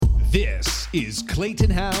is Clayton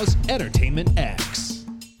Howe's Entertainment X.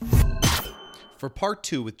 For part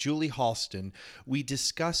 2 with Julie Halston, we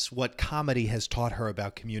discuss what comedy has taught her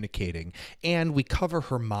about communicating, and we cover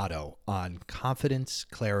her motto on confidence,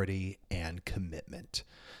 clarity, and commitment.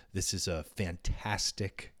 This is a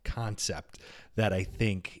fantastic concept that I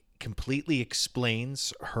think completely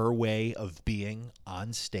explains her way of being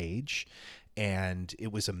on stage, and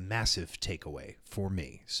it was a massive takeaway for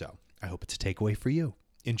me. So I hope it's a takeaway for you.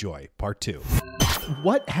 Enjoy part 2.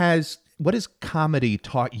 What has comedy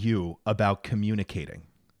taught you about communicating?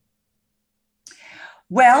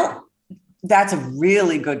 Well, that's a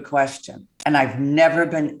really good question. And I've never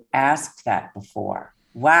been asked that before.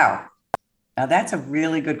 Wow. Now that's a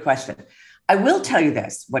really good question. I will tell you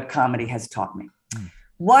this, what comedy has taught me.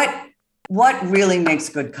 What really makes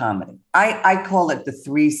good comedy? I call it the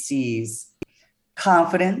 3 C's: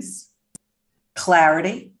 confidence,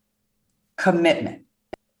 clarity, commitment.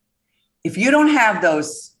 If you don't have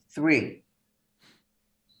those 3,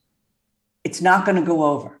 it's not going to go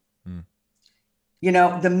over. You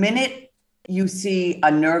know, the minute you see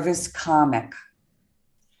a nervous comic,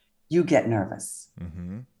 you get nervous.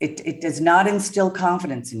 Mm-hmm. It does not instill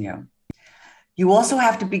confidence in you. You also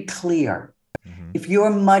have to be clear. Mm-hmm. If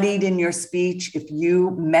you're muddied in your speech, if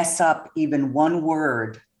you mess up even one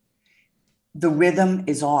word, the rhythm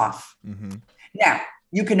is off. Mm-hmm. Now,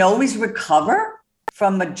 you can always recover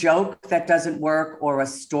from a joke that doesn't work or a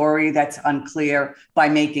story that's unclear by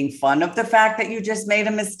making fun of the fact that you just made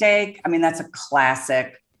a mistake. I mean, that's a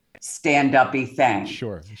classic stand-up-y thing.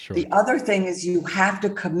 Sure. The other thing is you have to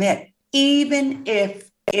commit, even if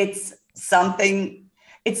it's something.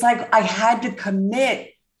 It's like I had to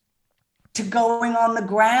commit to going on the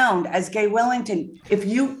ground as Gay Wellington. If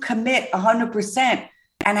you commit 100%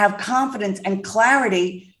 and have confidence and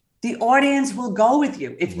clarity, the audience will go with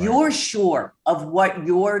you. If you're sure of what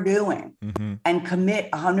you're doing and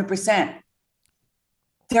commit 100%,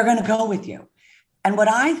 they're going to go with you. And what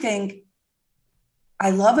I think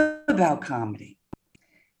I love about comedy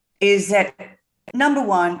is that, number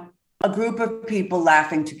one, a group of people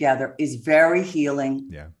laughing together is very healing.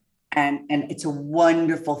 Yeah. And it's a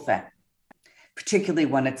wonderful thing, particularly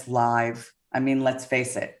when it's live. I mean, let's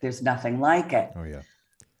face it, there's nothing like it. Oh, yeah.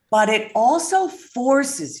 But it also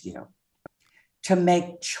forces you to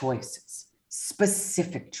make choices,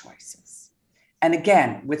 specific choices. And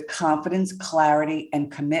again, with confidence, clarity,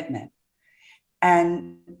 and commitment.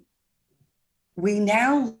 And we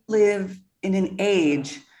now live in an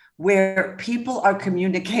age where people are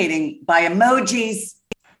communicating by emojis,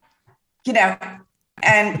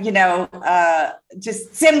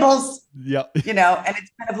 just symbols, and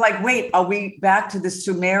it's kind of like, wait, are we back to the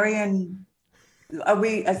Sumerian? Are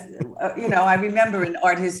we, I remember in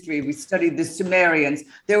art history, we studied the Sumerians.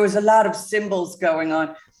 There was a lot of symbols going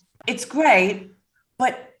on. It's great,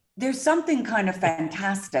 but there's something kind of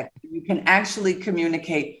fantastic. You can actually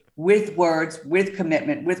communicate with words, with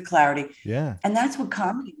commitment, with clarity. Yeah. And that's what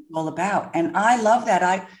comedy is all about. And I love that.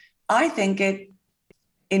 I think it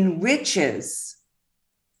enriches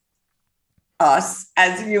us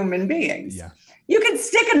as human beings. Yeah. You can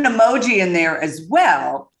stick an emoji in there as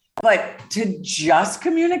well. But to just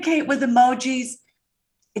communicate with emojis,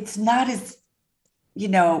 it's not as,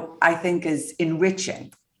 I think as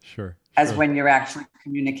enriching as when you're actually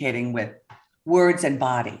communicating with words and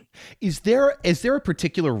body. Is there a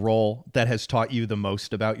particular role that has taught you the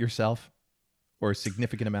most about yourself, or a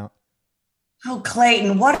significant amount? Oh,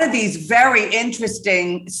 Clayton, what are these very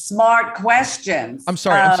interesting, smart questions? I'm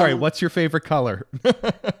sorry. What's your favorite color?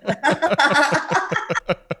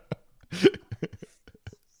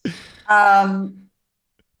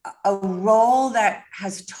 A role that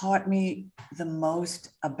has taught me the most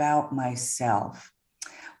about myself.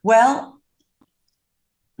 Well,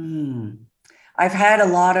 I've had a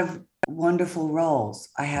lot of wonderful roles,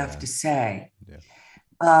 I have to say. Yeah.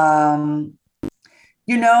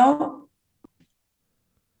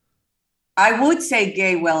 I would say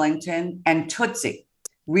Gay Wellington and Tootsie,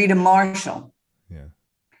 Rita Marshall,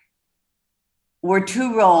 were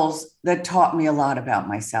 2 roles that taught me a lot about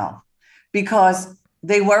myself, because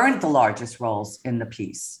they weren't the largest roles in the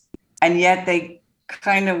piece. And yet they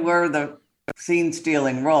kind of were the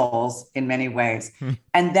scene-stealing roles in many ways.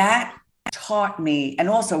 And that taught me, and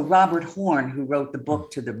also Robert Horn, who wrote the book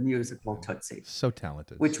to the musical Tootsie. So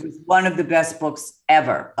talented. Which was one of the best books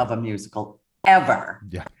ever of a musical, ever.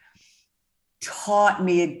 Yeah. Taught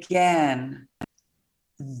me again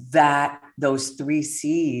that those 3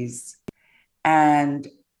 C's. And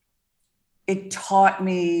it taught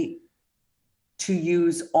me to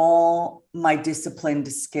use all my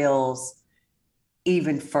disciplined skills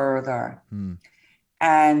even further.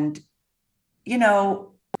 And you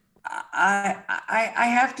know, I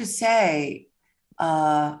have to say,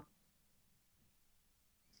 uh,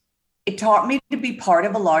 it taught me to be part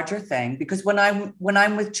of a larger thing, because when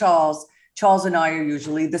I'm with Charles, Charles and I are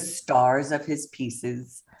usually the stars of his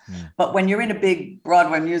pieces. But when you're in a big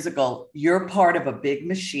Broadway musical, you're part of a big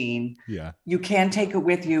machine. Yeah. You Can't Take It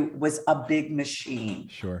With You was a big machine.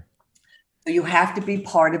 Sure. So you have to be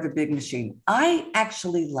part of a big machine. I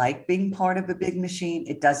actually like being part of a big machine.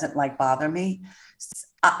 It doesn't like bother me.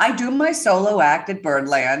 I do my solo act at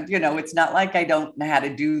Birdland. It's not like I don't know how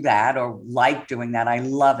to do that or like doing that. I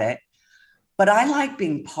love it. But I like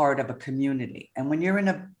being part of a community. And when you're in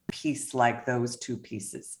a piece like those two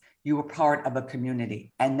pieces, you are part of a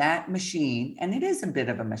community. And that machine, and it is a bit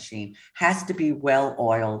of a machine, has to be well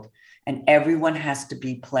oiled. And everyone has to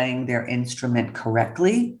be playing their instrument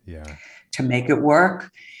correctly. Yeah. To make it work.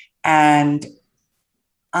 And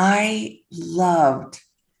I loved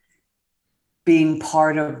being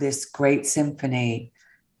part of this great symphony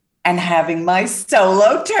and having my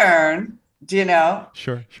solo turn,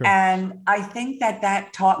 Sure. And I think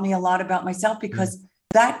that taught me a lot about myself, because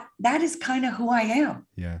that is kind of who I am.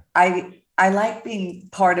 Yeah. I like being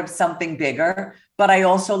part of something bigger, but I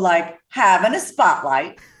also like having a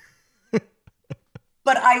spotlight.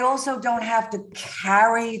 But I also don't have to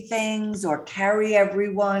carry things or carry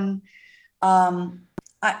everyone.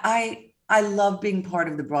 I love being part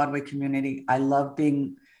of the Broadway community. I love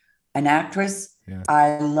being an actress. Yeah.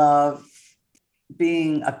 I love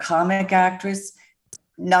being a comic actress.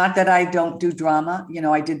 Not that I don't do drama.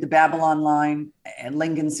 I did the Babylon line at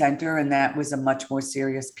Lincoln Center, and that was a much more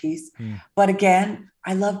serious piece. But again,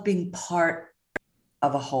 I love being part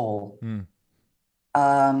of a whole.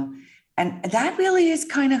 And that really is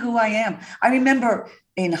kind of who I am. I remember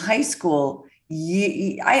in high school,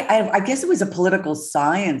 I guess it was a political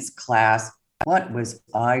science class. What was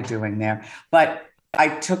I doing there? But I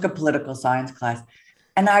took a political science class.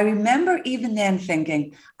 And I remember even then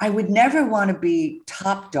thinking, I would never want to be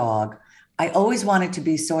top dog. I always wanted to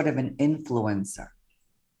be sort of an influencer.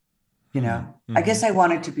 I guess I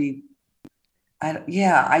wanted to be, I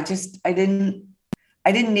didn't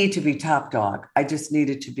need to be top dog. I just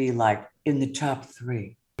needed to be like in the top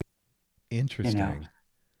 3. Interesting.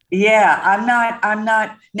 Yeah, I'm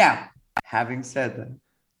not. Now, having said that,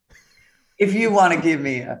 if you want to give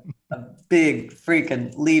me a big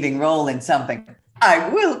freaking leading role in something, I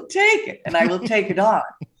will take it, and I will take it on.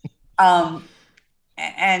 But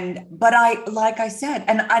like I said,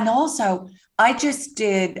 and also I just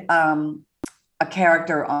did a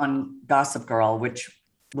character on Gossip Girl, which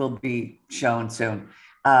will be shown soon.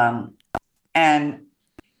 And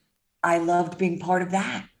I loved being part of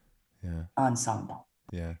that ensemble.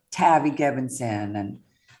 Yeah. Tabby Gevinson and,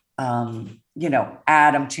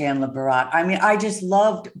 Adam Chandler Barat. I mean, I just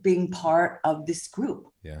loved being part of this group.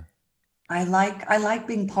 Yeah. I like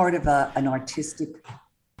being part of an artistic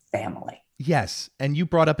family. Yes. And you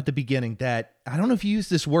brought up at the beginning that, I don't know if you used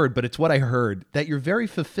this word, but it's what I heard, that you're very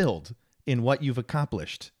fulfilled in what you've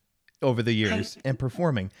accomplished over the years and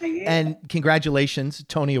performing. And congratulations,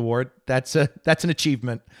 Tony Award. That's an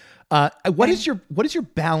achievement. What is your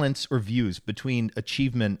balance or views between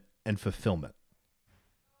achievement and fulfillment?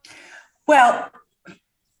 Well,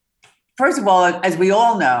 first of all, as we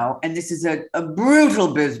all know, and this is a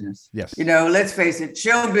brutal business. Yes. Let's face it,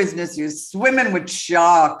 show business, you're swimming with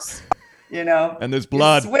sharks, And there's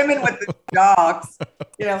blood. You're swimming with the sharks,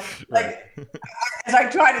 Right. like, as I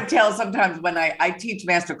try to tell sometimes when I teach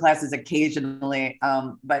master classes occasionally,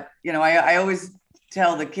 but, I always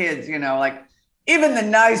tell the kids, like, even the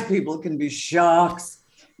nice people can be sharks,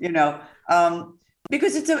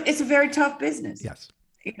 because it's a very tough business. Yes.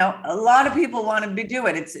 A lot of people want to do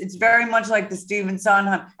it. It's very much like the Stephen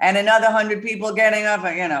Sondheim and another 100 people getting up.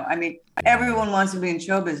 Everyone wants to be in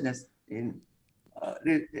show business.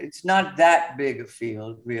 It's not that big a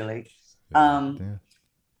field, really. But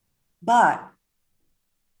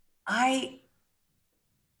I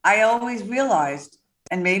always realized,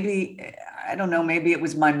 and maybe, I don't know, maybe it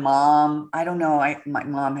was my mom. I don't know. My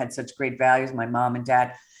mom had such great values, my mom and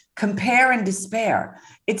dad. Compare and despair.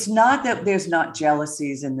 It's not that there's not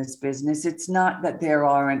jealousies in this business. It's not that there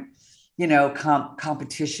aren't,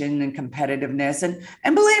 competition and competitiveness. And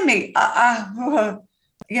believe me, I've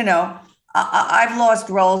lost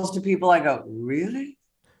roles to people. I go, really?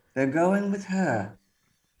 They're going with her.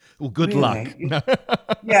 Well, good luck. Yeah.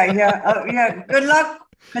 Good luck.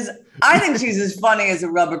 Because I think she's as funny as a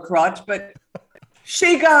rubber crutch, but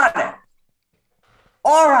she got it.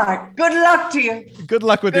 All right. Good luck to you. Good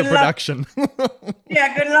luck with your production.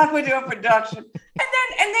 Yeah, good luck with your production.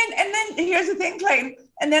 And then here's the thing, Clayton.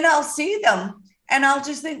 And then I'll see them And I'll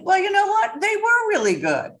just think, well, you know what? They were really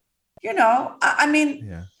good. I mean,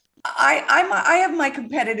 Yeah. I have my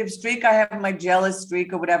competitive streak. I have my jealous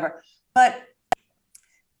streak or whatever, but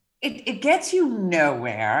it gets you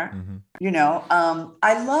nowhere.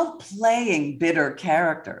 I love playing bitter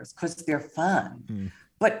characters because they're fun,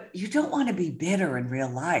 but you don't want to be bitter in real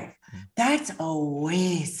life. That's a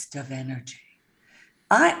waste of energy.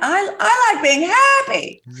 I like being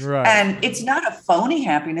happy. Right. And it's not a phony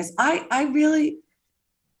happiness. I really,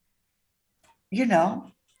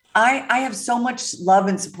 I have so much love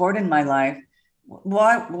and support in my life.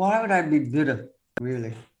 Why would I be bitter,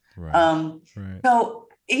 really? Right. Right. So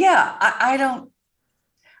yeah, I don't,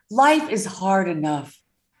 life is hard enough.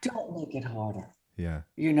 Don't make it harder. Yeah.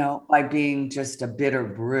 By being just a bitter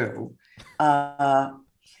brew. And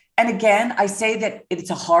again, I say that it's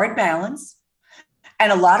a hard balance.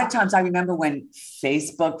 And a lot of times I remember when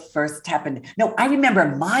Facebook first happened. No, I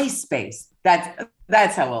remember MySpace.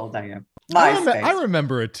 That's how old I am. MySpace. I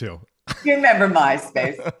remember it too. You remember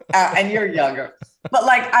MySpace, and you're younger. But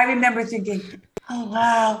like, I remember thinking, oh,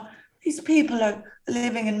 wow, these people are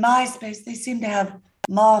living in MySpace. They seem to have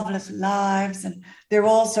marvelous lives, and they're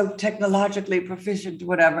all so technologically proficient,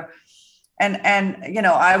 whatever. And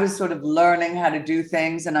I was sort of learning how to do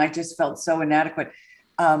things, and I just felt so inadequate.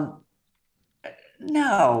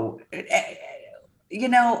 No,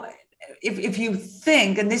 if you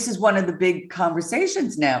think, and this is one of the big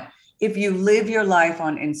conversations now, if you live your life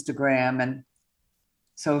on Instagram and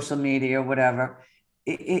social media or whatever,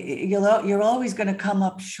 you're always going to come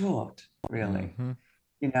up short, really. And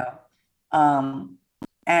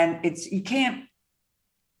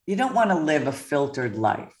you don't want to live a filtered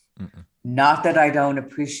life. Not that I don't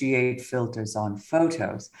appreciate filters on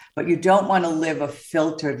photos, but you don't want to live a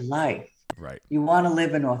filtered life. Right. You want to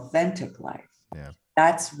live an authentic life. Yeah.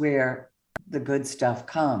 That's where the good stuff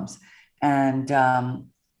comes. And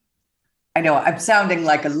I know I'm sounding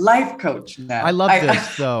like a life coach now. I love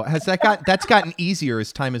this though. That's gotten easier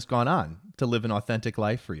as time has gone on to live an authentic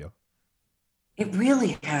life for you? It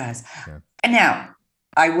really has. Yeah. And now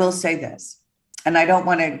I will say this, and I don't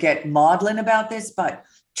want to get maudlin about this, but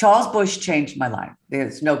Charles Busch changed my life.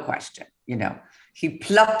 There's no question. He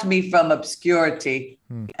plucked me from obscurity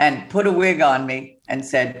and put a wig on me and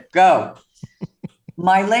said, go.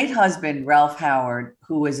 My late husband, Ralph Howard,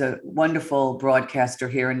 who was a wonderful broadcaster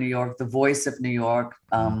here in New York, the voice of New York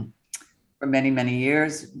for many, many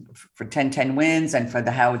years, for 10/10 Wins and for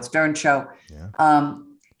the Howard Stern Show. Yeah.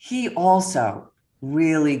 He also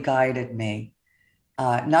really guided me,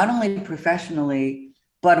 not only professionally,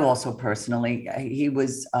 but also personally. He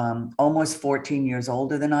was almost 14 years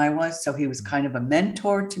older than I was. So he was kind of a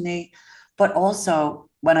mentor to me. But also,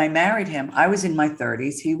 when I married him, I was in my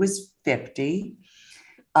 30s. He was 50.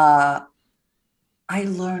 I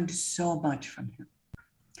learned so much from him.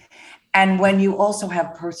 And when you also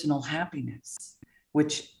have personal happiness,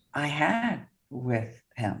 which I had with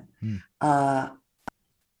him,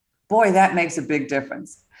 boy, that makes a big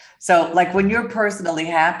difference. So like when you're personally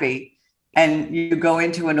happy, and you go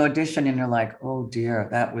into an audition and you're like, oh dear,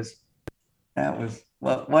 that was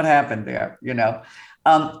what happened there,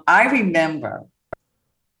 I remember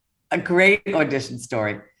a great audition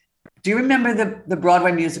story. Do you remember the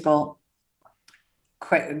Broadway musical,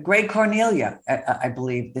 Grey Cornelia, I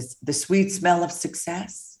believe, The Sweet Smell of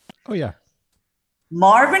Success? Oh, yeah.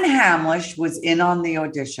 Marvin Hamlish was in on the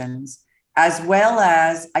auditions, as well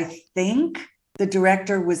as, I think, the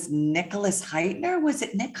director was Nicholas Heitner. Was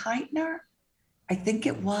it Nick Heitner? I think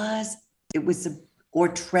it was. It was or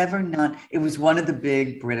Trevor Nunn. It was one of the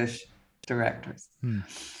big British directors.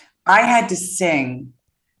 I had to sing.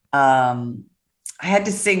 I had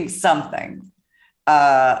to sing something,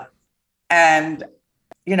 and I'm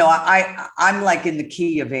like in the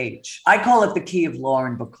key of H. I call it the key of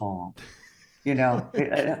Lauren Bacall.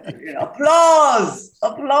 Applause.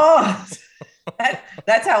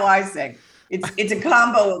 That's how I sing. It's a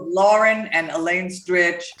combo of Lauren and Elaine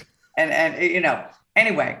Stritch, and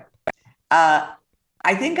anyway, I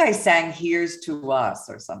think I sang "Here's to Us"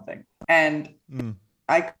 or something, and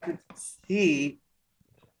I could see,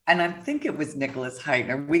 and I think it was Nicholas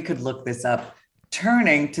Heitner. We could look this up.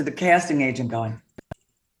 Turning to the casting agent, going,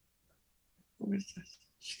 "Who is this?"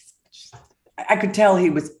 I could tell he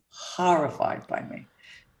was horrified by me.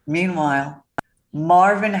 Meanwhile,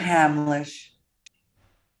 Marvin Hamlish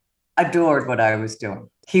adored what I was doing.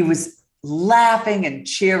 He was laughing and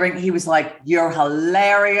cheering. He was like, "You're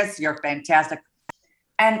hilarious. You're fantastic."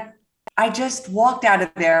 And I just walked out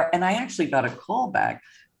of there and I actually got a call back.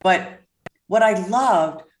 But what I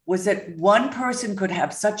loved was that one person could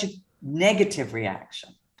have such a negative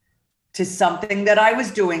reaction to something that I was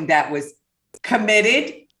doing that was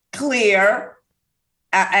committed, clear,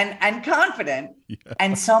 and confident. Yeah.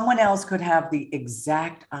 And someone else could have the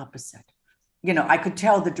exact opposite. You know, I could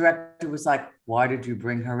tell the director was like, why did you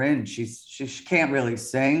bring her in? She can't really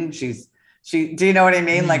sing. Do you know what I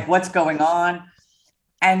mean? Like, what's going on?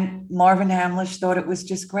 And Marvin Hamlish thought it was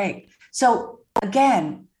just great. So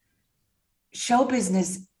again, show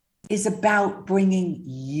business is about bringing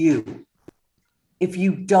you. If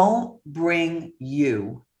you don't bring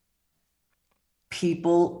you,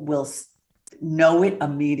 people will know it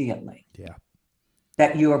immediately. Yeah.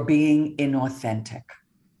 That you're being inauthentic.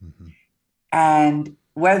 Mm-hmm. And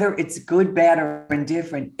whether it's good, bad, or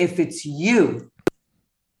indifferent, if it's you,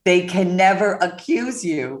 they can never accuse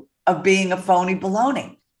you of being a phony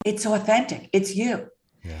baloney. It's authentic. It's you.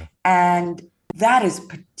 Yeah. And that is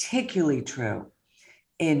particularly true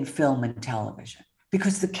in film and television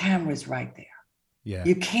because the camera's right there. Yeah.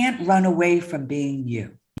 You can't run away from being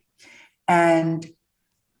you. And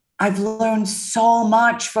I've learned so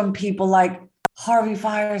much from people like Harvey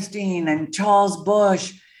Fierstein and Charles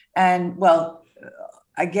Bush, and well,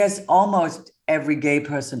 I guess almost every gay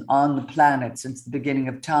person on the planet since the beginning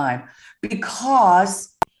of time,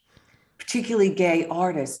 because particularly gay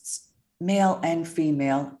artists, male and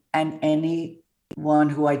female, and anyone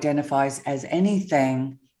who identifies as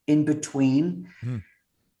anything in between,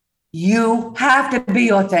 you have to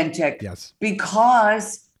be authentic. Yes.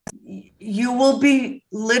 Because you will be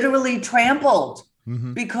literally trampled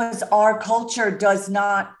because our culture does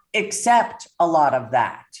not accept a lot of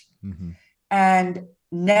that. And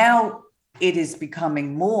now it is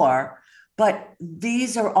becoming more, but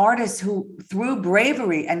these are artists who, through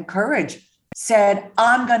bravery and courage, said,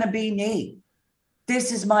 I'm going to be me.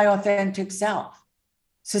 This is my authentic self.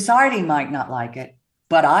 Society might not like it,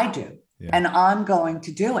 but I do. Yeah. And I'm going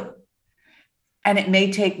to do it. And it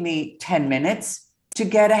may take me 10 minutes to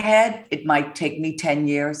get ahead. It might take me 10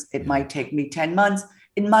 years. It might take me 10 months.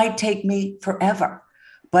 It might take me forever,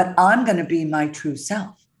 but I'm going to be my true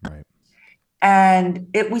self. Right. And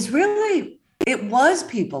it was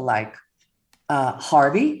people like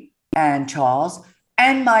Harvey and Charles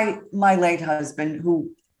and my late husband,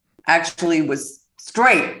 who actually was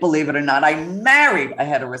straight, believe it or not. I married a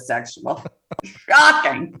heterosexual.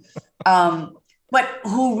 Shocking. But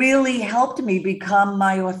who really helped me become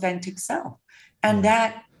my authentic self. And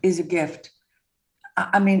that is a gift.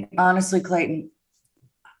 I mean, honestly, Clayton,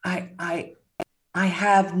 I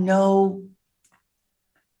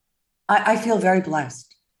feel very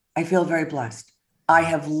blessed. I feel very blessed. I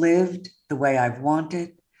have lived the way I've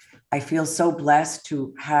wanted. I feel so blessed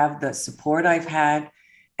to have the support I've had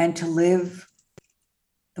and to live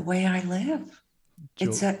the way I live.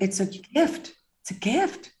 It's a gift. It's a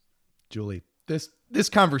gift. Julie, this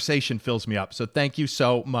conversation fills me up. So thank you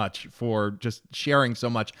so much for just sharing so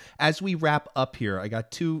much. As we wrap up here, I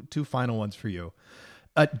got two final ones for you.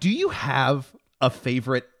 Do you have a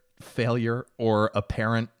favorite failure or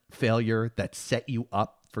apparent failure that set you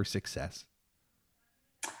up for success?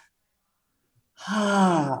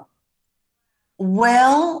 Well,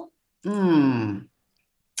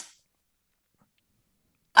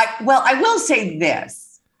 I will say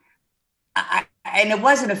this. And it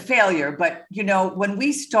wasn't a failure, but when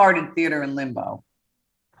we started Theater in Limbo,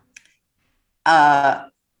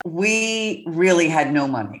 we really had no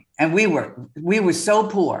money, and we were so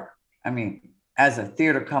poor. I mean, as a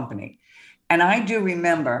theater company, and I do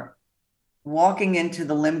remember walking into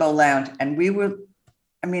the Limbo Lounge, and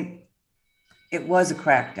it was a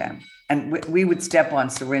crack den, and we would step on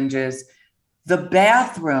syringes. The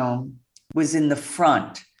bathroom was in the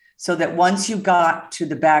front, so that once you got to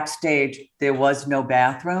the backstage, there was no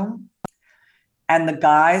bathroom. And the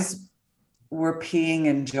guys were peeing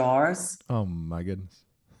in jars. Oh, my goodness.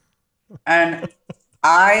 And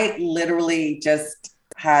I literally just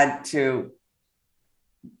had to,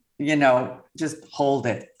 just hold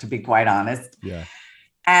it, to be quite honest. Yeah.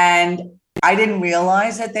 And I didn't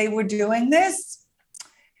realize that they were doing this.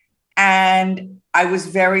 And I was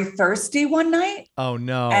very thirsty one night. Oh,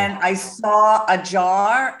 no. And I saw a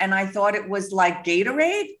jar and I thought it was like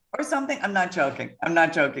Gatorade or something. I'm not joking,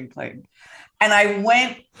 Clayton. And I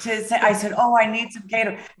went to say, I said, oh, I need some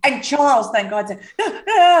Gatorade. And Charles, thank God, said,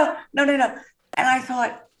 no. And I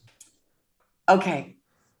thought, okay,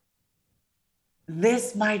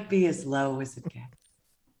 this might be as low as it gets.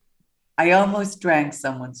 I almost drank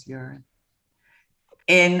someone's urine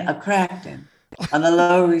in a crack den on the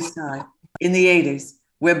Lower East Side in the 80s.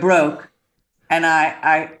 We're broke, and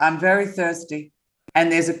I'm very thirsty,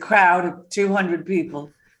 and there's a crowd of 200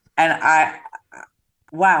 people, and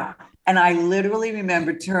wow. And I literally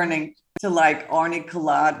remember turning to like Arnie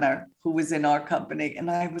Kaladner, who was in our company, and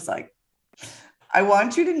I was like, I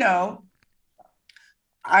want you to know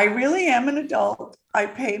I really am an adult. I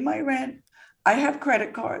pay my rent. I have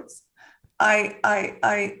credit cards. I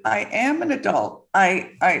am an adult.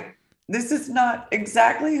 This is not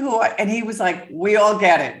exactly who I, and he was like, we all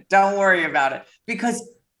get it. Don't worry about it. Because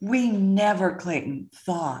we never, Clayton,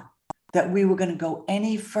 thought that we were going to go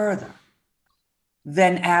any further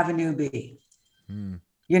than Avenue B.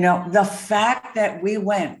 You know, the fact that we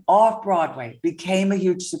went off Broadway became a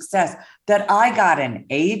huge success, that I got an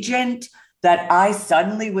agent, that I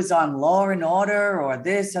suddenly was on Law and Order or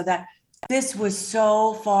this or that. This was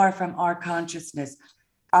so far from our consciousness.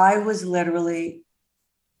 I was literally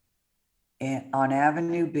on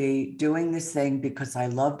Avenue B doing this thing because I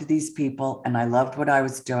loved these people and I loved what I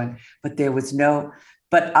was doing, but there was no,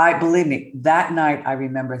 but believe me, that night I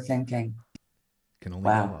remember thinking, can only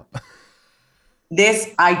wow, go up. This,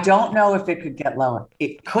 I don't know if it could get lower.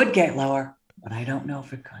 It could get lower, but I don't know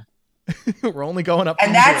if it could. We're only going up.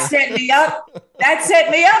 And that set me up. That set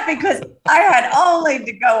me up because I had only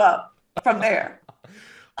to go up from there.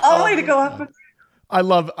 Only to go up from there. I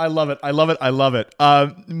love it.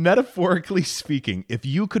 Metaphorically speaking, if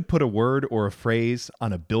you could put a word or a phrase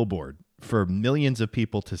on a billboard for millions of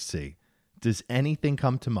people to see, does anything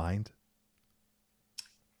come to mind?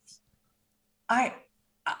 I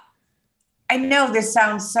know this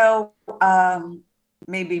sounds so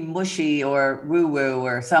maybe mushy or woo-woo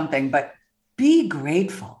or something, but be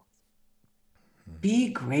grateful. Be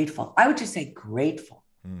grateful. I would just say grateful.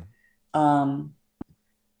 I'm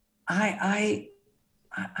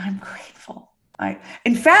grateful.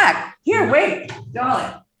 In fact, here, wait,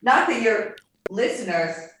 darling, not that your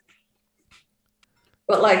listeners,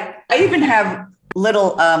 but like I even have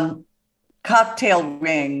little cocktail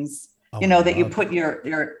rings, that you put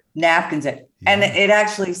your napkins in, and it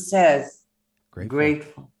actually says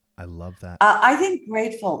grateful. I love that. I think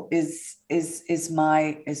grateful is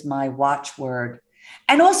my watchword.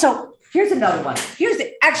 And also, here's another one. Here's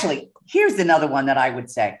another one that I would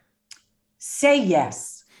say. Say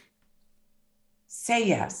yes. Say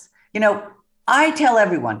yes. I tell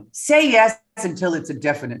everyone, say yes until it's a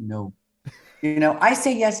definite no. I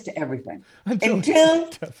say yes to everything until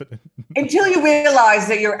you realize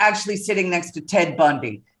that you're actually sitting next to Ted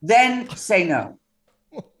Bundy. Then say no.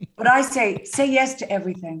 But I say yes to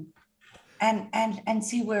everything, and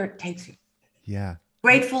see where it takes you. Yeah.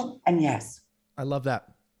 Grateful and yes. I love that.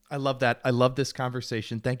 I love this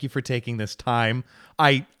conversation. Thank you for taking this time.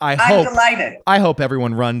 I'm delighted. I hope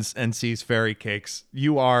everyone runs and sees Fairy Cakes.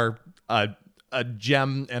 You are a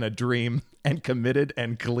gem and a dream, and committed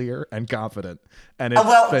and clear and confident. And it's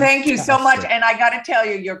thank you so much. And I got to tell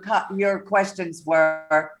you, your questions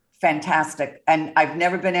were fantastic. And I've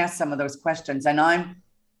never been asked some of those questions. And I'm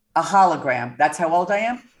a hologram. That's how old I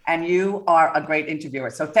am. And you are a great interviewer.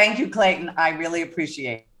 So thank you, Clayton. I really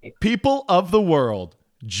appreciate it. People of the world,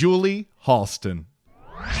 Julie Halston.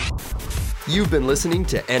 You've been listening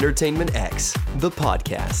to Entertainment X, the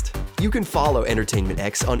podcast. You can follow Entertainment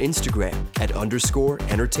X on Instagram at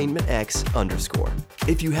 _EntertainmentX_.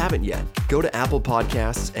 If you haven't yet, go to Apple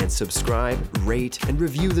Podcasts and subscribe, rate, and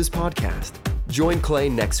review this podcast. Join Clay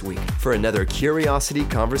next week for another curiosity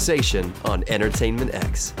conversation on Entertainment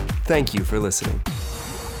X. Thank you for listening.